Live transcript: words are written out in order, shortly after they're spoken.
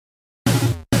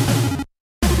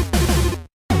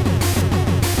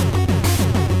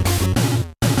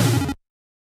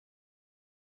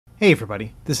Hey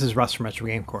everybody, this is Russ from Retro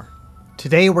Game Core.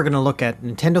 Today we're going to look at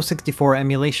Nintendo 64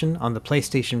 emulation on the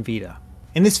PlayStation Vita.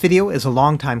 And this video is a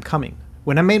long time coming.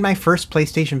 When I made my first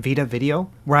PlayStation Vita video,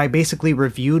 where I basically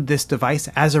reviewed this device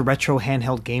as a retro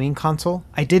handheld gaming console,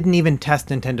 I didn't even test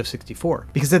Nintendo 64,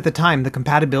 because at the time the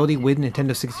compatibility with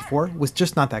Nintendo 64 was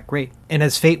just not that great. And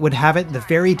as fate would have it, the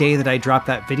very day that I dropped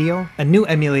that video, a new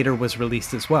emulator was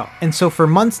released as well. And so for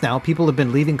months now, people have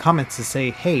been leaving comments to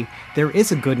say, hey, there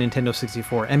is a good Nintendo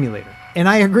 64 emulator. And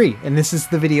I agree, and this is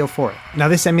the video for it. Now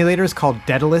this emulator is called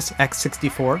Daedalus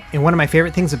X64, and one of my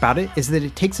favorite things about it is that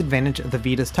it takes advantage of the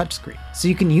Vita's touchscreen. So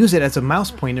you can use it as a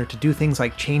mouse pointer to do things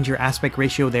like change your aspect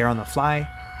ratio there on the fly,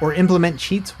 or implement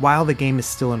cheats while the game is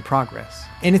still in progress.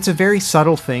 And it's a very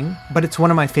subtle thing, but it's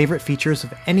one of my favorite features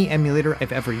of any emulator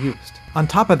I've ever used. On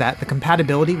top of that, the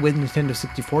compatibility with Nintendo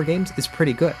 64 games is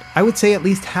pretty good. I would say at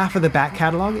least half of the back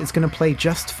catalog is going to play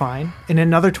just fine, and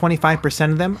another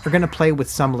 25% of them are going to play with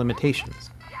some limitations.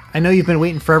 I know you've been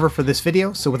waiting forever for this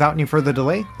video, so without any further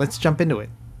delay, let's jump into it.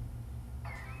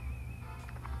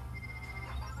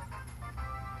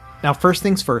 Now first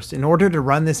things first, in order to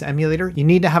run this emulator, you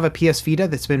need to have a PS Vita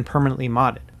that's been permanently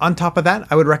modded. On top of that,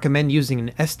 I would recommend using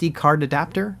an SD card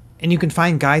adapter, and you can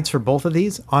find guides for both of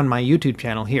these on my YouTube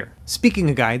channel here.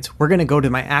 Speaking of guides, we're going to go to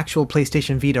my actual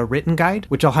PlayStation Vita written guide,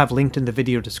 which I'll have linked in the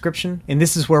video description, and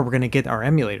this is where we're going to get our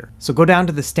emulator. So go down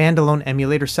to the standalone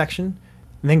emulator section,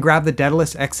 and then grab the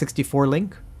Daedalus X64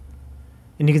 link,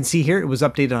 and you can see here it was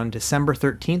updated on December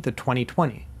 13th of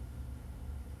 2020.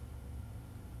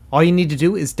 All you need to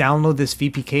do is download this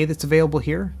VPK that's available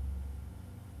here,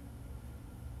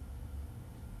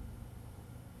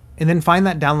 and then find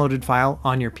that downloaded file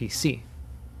on your PC.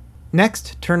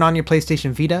 Next, turn on your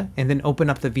PlayStation Vita and then open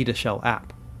up the Vita Shell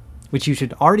app, which you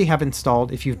should already have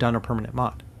installed if you've done a permanent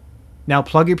mod. Now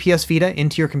plug your PS Vita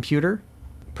into your computer,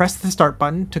 press the start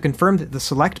button to confirm that the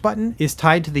select button is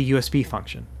tied to the USB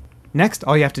function. Next,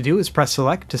 all you have to do is press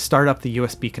select to start up the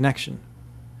USB connection.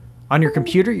 On your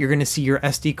computer, you're going to see your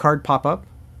SD card pop up.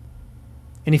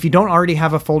 And if you don't already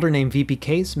have a folder named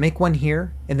VPKs, make one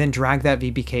here and then drag that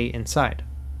VPK inside.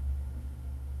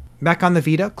 Back on the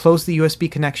Vita, close the USB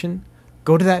connection,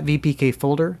 go to that VPK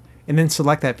folder, and then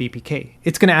select that VPK.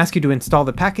 It's going to ask you to install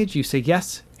the package, you say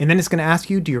yes, and then it's going to ask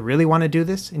you, do you really want to do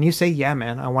this? And you say, yeah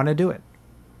man, I want to do it.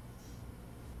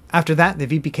 After that, the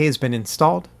VPK has been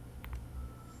installed,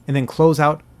 and then close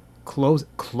out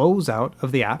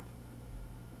of the app.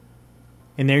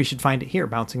 And there you should find it here,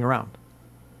 bouncing around.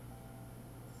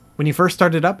 When you first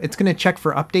start it up, it's going to check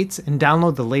for updates and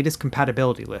download the latest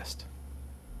compatibility list.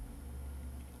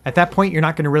 At that point, you're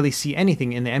not going to really see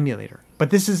anything in the emulator.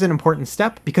 But this is an important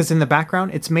step because in the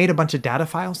background, it's made a bunch of data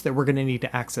files that we're going to need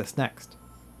to access next.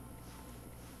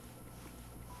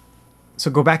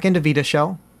 So go back into Vita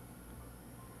Shell,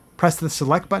 press the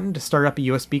select button to start up a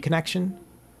USB connection,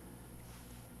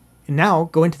 and now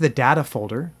go into the data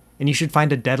folder, and you should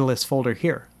find a Daedalus folder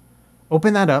here.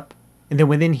 Open that up, and then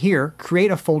within here, create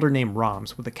a folder named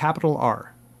ROMs with a capital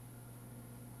R.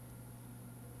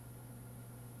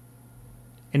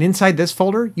 And inside this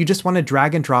folder, you just want to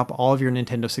drag and drop all of your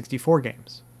Nintendo 64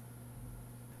 games.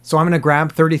 So I'm going to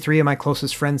grab 33 of my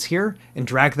closest friends here and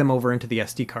drag them over into the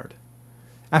SD card.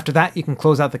 After that, you can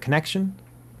close out the connection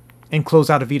and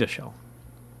close out a Vita Shell.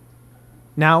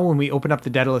 Now, when we open up the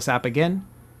Daedalus app again,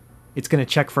 it's going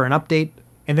to check for an update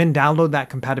and then download that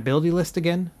compatibility list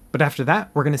again. But after that,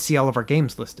 we're going to see all of our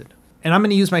games listed. And I'm going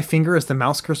to use my finger as the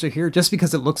mouse cursor here just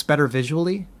because it looks better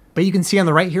visually. But you can see on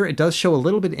the right here, it does show a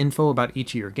little bit of info about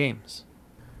each of your games.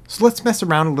 So let's mess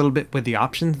around a little bit with the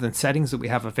options and settings that we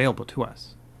have available to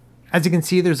us. As you can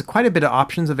see, there's quite a bit of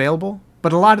options available,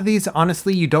 but a lot of these,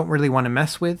 honestly, you don't really want to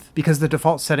mess with because the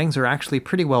default settings are actually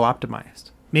pretty well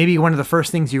optimized. Maybe one of the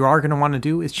first things you are going to want to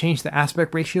do is change the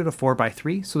aspect ratio to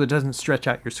 4:3 so it doesn't stretch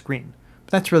out your screen.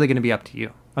 But that's really going to be up to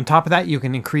you. On top of that, you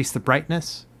can increase the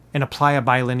brightness and apply a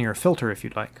bilinear filter if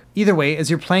you'd like. Either way, as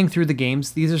you're playing through the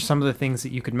games, these are some of the things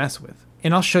that you could mess with.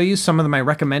 And I'll show you some of my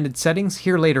recommended settings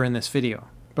here later in this video.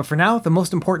 But for now, the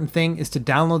most important thing is to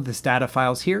download this data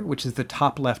files here, which is the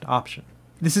top left option.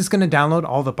 This is going to download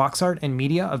all the box art and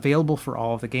media available for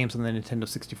all of the games on the Nintendo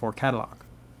 64 catalog.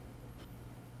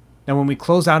 Now when we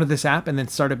close out of this app and then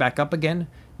start it back up again,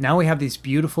 now we have these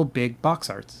beautiful big box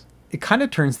arts. It kind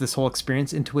of turns this whole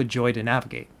experience into a joy to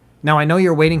navigate. Now I know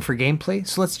you're waiting for gameplay,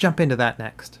 so let's jump into that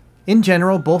next. In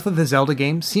general, both of the Zelda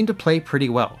games seem to play pretty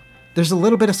well. There's a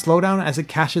little bit of slowdown as it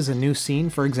caches a new scene.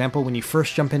 For example, when you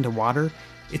first jump into water,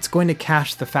 it's going to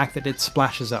cache the fact that it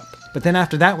splashes up. But then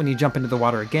after that, when you jump into the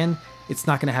water again, it's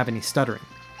not going to have any stuttering.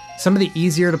 Some of the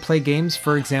easier to play games,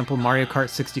 for example Mario Kart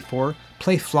 64,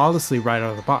 play flawlessly right out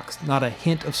of the box, not a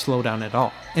hint of slowdown at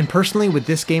all. And personally, with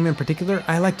this game in particular,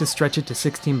 I like to stretch it to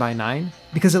 16:9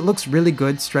 because it looks really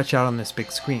good stretched out on this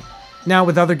big screen. Now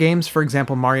with other games, for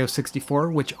example Mario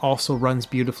 64, which also runs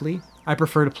beautifully, I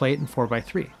prefer to play it in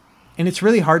 4:3. And it's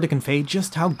really hard to convey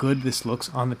just how good this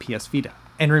looks on the PS Vita.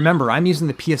 And remember, I'm using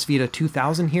the PS Vita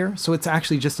 2000 here, so it's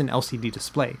actually just an LCD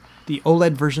display. The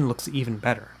OLED version looks even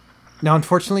better. Now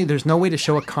unfortunately, there's no way to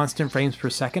show a constant frames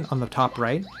per second on the top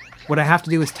right. What I have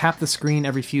to do is tap the screen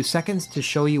every few seconds to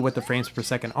show you what the frames per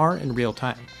second are in real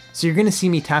time. So you're going to see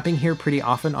me tapping here pretty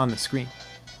often on the screen.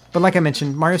 But like I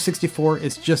mentioned, Mario 64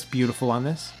 is just beautiful on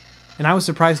this. And I was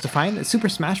surprised to find that Super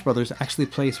Smash Bros. Actually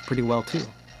plays pretty well too.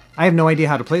 I have no idea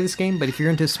how to play this game, but if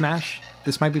you're into Smash,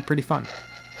 this might be pretty fun.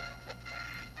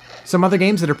 Some other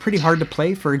games that are pretty hard to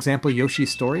play, for example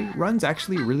Yoshi's Story, runs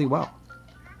actually really well.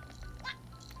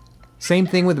 Same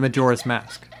thing with Majora's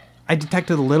Mask. I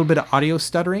detected a little bit of audio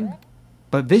stuttering,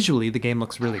 but visually the game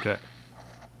looks really good.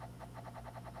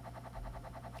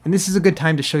 And this is a good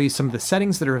time to show you some of the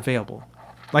settings that are available.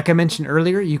 Like I mentioned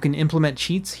earlier, you can implement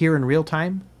cheats here in real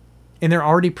time, and they're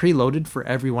already preloaded for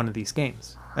every one of these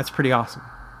games. That's pretty awesome.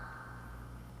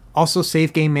 Also,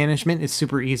 save game management is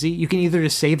super easy. You can either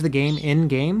just save the game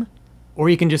in-game,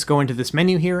 or you can just go into this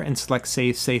menu here and select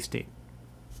Save Save State.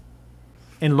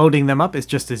 And loading them up is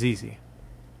just as easy.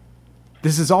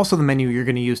 This is also the menu you're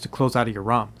going to use to close out of your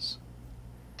ROMs.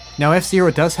 Now F-Zero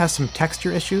does have some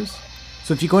texture issues,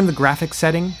 so if you go into the graphics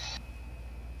setting,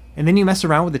 and then you mess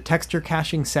around with the texture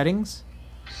caching settings,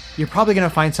 you're probably going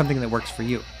to find something that works for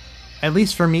you. At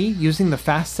least for me, using the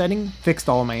fast setting fixed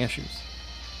all of my issues.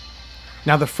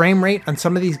 Now the frame rate on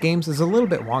some of these games is a little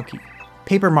bit wonky.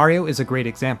 Paper Mario is a great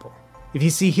example. If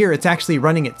you see here, it's actually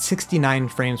running at 69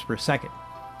 frames per second.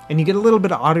 And you get a little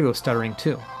bit of audio stuttering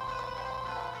too.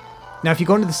 Now if you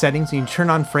go into the settings and you turn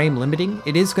on frame limiting,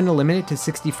 it is going to limit it to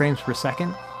 60 frames per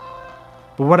second.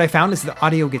 But what I found is the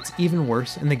audio gets even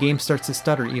worse and the game starts to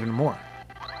stutter even more.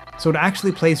 So it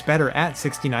actually plays better at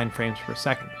 69 frames per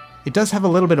second. It does have a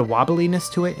little bit of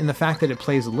wobbliness to it in the fact that it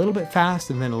plays a little bit fast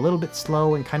and then a little bit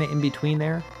slow and kind of in between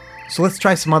there. So let's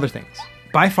try some other things.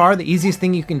 By far, the easiest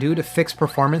thing you can do to fix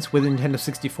performance with Nintendo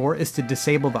 64 is to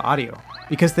disable the audio.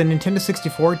 Because the Nintendo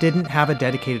 64 didn't have a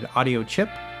dedicated audio chip,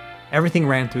 everything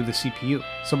ran through the CPU.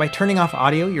 So by turning off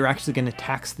audio, you're actually going to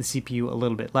tax the CPU a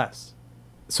little bit less.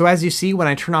 So as you see, when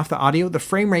I turn off the audio, the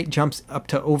frame rate jumps up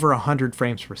to over 100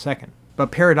 frames per second.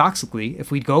 But paradoxically,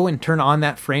 if we go and turn on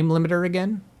that frame limiter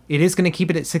again, it is going to keep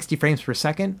it at 60 frames per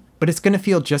second, but it's going to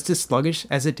feel just as sluggish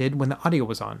as it did when the audio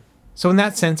was on. So in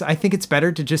that sense, I think it's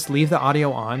better to just leave the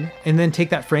audio on and then take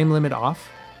that frame limit off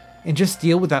and just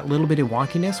deal with that little bit of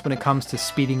wonkiness when it comes to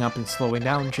speeding up and slowing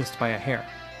down just by a hair.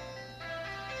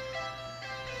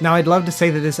 Now I'd love to say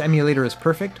that this emulator is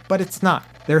perfect, but it's not.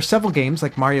 There are several games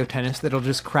like Mario Tennis that'll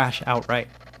just crash outright.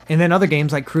 And then other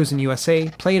games like Cruisin' USA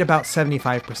play at about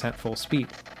 75% full speed.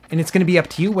 And it's going to be up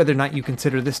to you whether or not you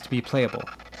consider this to be playable.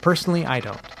 Personally, I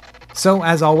don't. So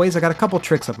as always, I got a couple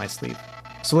tricks up my sleeve.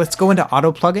 So let's go into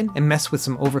Auto Plugin and mess with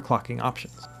some overclocking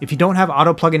options. If you don't have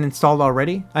Auto Plugin installed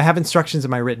already, I have instructions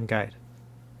in my written guide.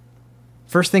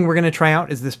 First thing we're going to try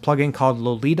out is this plugin called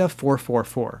Lolita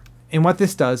 444. And what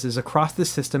this does is across the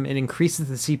system, it increases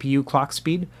the CPU clock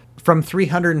speed from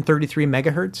 333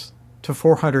 MHz to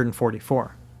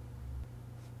 444.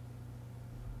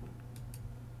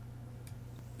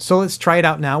 So let's try it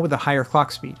out now with a higher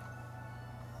clock speed.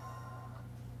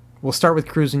 We'll start with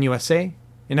Cruisin' USA,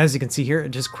 and as you can see here, it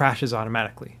just crashes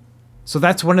automatically. So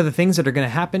that's one of the things that are going to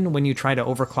happen when you try to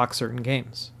overclock certain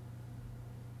games.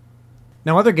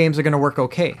 Now other games are going to work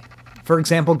okay. For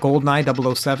example,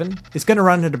 GoldenEye 007 is going to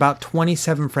run at about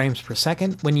 27 frames per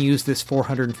second when you use this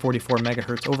 444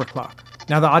 MHz overclock.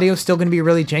 Now the audio is still going to be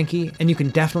really janky, and you can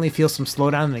definitely feel some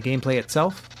slowdown in the gameplay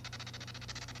itself.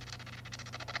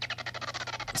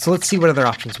 So let's see what other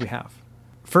options we have.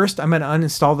 First, I'm going to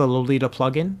uninstall the Lolita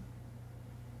plugin.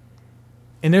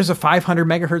 And there's a 500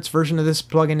 MHz version of this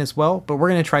plugin as well, but we're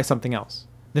going to try something else.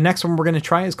 The next one we're going to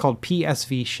try is called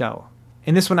PSV Shell.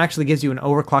 And this one actually gives you an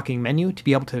overclocking menu to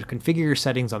be able to configure your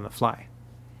settings on the fly.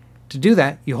 To do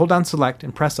that, you hold down Select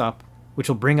and press up, which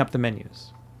will bring up the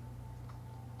menus.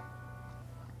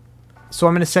 So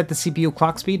I'm going to set the CPU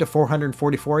clock speed to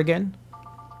 444 again.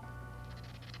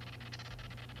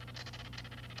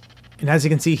 And as you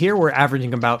can see here, we're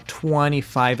averaging about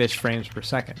 25-ish frames per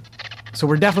second. So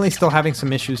we're definitely still having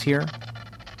some issues here.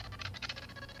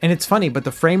 And it's funny, but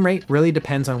the frame rate really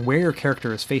depends on where your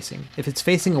character is facing. If it's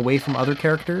facing away from other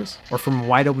characters, or from a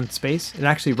wide open space, it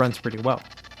actually runs pretty well.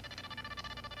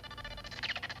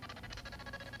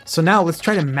 So now let's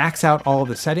try to max out all of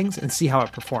the settings and see how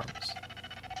it performs.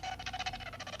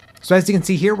 So as you can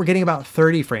see here, we're getting about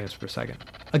 30 frames per second.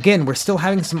 Again, we're still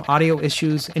having some audio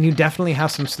issues, and you definitely have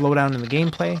some slowdown in the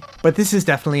gameplay, but this is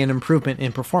definitely an improvement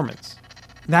in performance.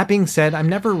 That being said, I'm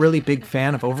never a really big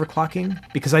fan of overclocking,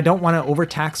 because I don't want to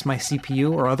overtax my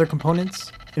CPU or other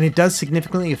components, and it does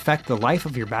significantly affect the life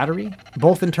of your battery,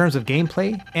 both in terms of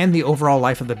gameplay and the overall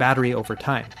life of the battery over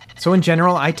time. So in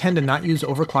general, I tend to not use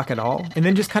overclock at all, and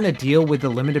then just kind of deal with the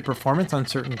limited performance on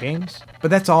certain games,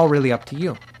 but that's all really up to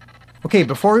you. Okay,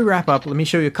 before we wrap up, let me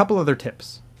show you a couple other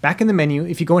tips. Back in the menu,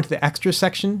 if you go into the Extras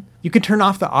section, you can turn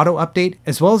off the auto update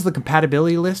as well as the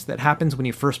compatibility list that happens when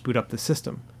you first boot up the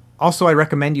system. Also, I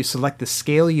recommend you select the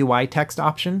Scale UI text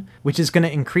option, which is going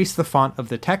to increase the font of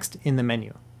the text in the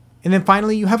menu. And then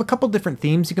finally, you have a couple different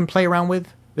themes you can play around with.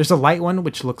 There's a light one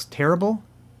which looks terrible,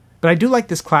 but I do like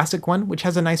this classic one which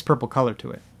has a nice purple color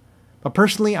to it. But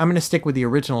personally, I'm going to stick with the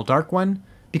original dark one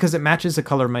because it matches the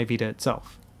color of my Vita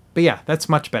itself. But yeah, that's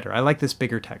much better. I like this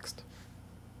bigger text.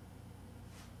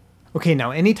 Okay,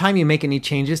 now anytime you make any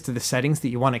changes to the settings that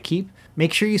you want to keep,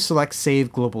 make sure you select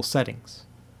Save Global Settings.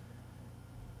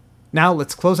 Now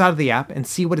let's close out of the app and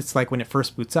see what it's like when it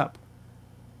first boots up.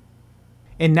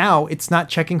 And now it's not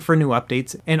checking for new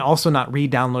updates and also not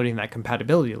re-downloading that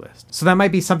compatibility list. So that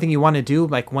might be something you want to do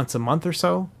like once a month or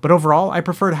so, but overall I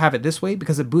prefer to have it this way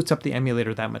because it boots up the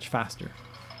emulator that much faster.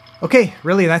 Okay,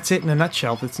 really that's it in a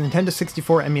nutshell. This Nintendo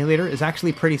 64 emulator is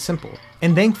actually pretty simple,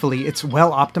 and thankfully it's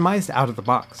well optimized out of the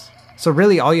box. So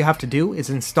really all you have to do is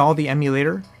install the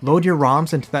emulator, load your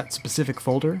ROMs into that specific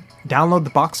folder, download the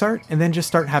box art, and then just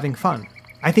start having fun.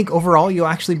 I think overall you'll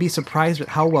actually be surprised at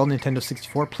how well Nintendo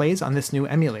 64 plays on this new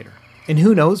emulator. And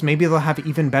who knows, maybe they'll have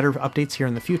even better updates here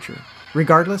in the future.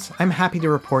 Regardless, I'm happy to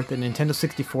report that Nintendo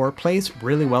 64 plays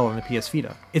really well on the PS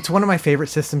Vita. It's one of my favorite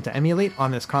systems to emulate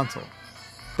on this console.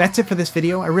 That's it for this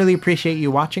video. I really appreciate you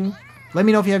watching. Let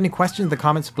me know if you have any questions in the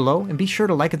comments below, and be sure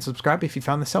to like and subscribe if you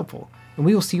found this helpful. And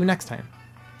we will see you next time.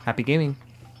 Happy gaming!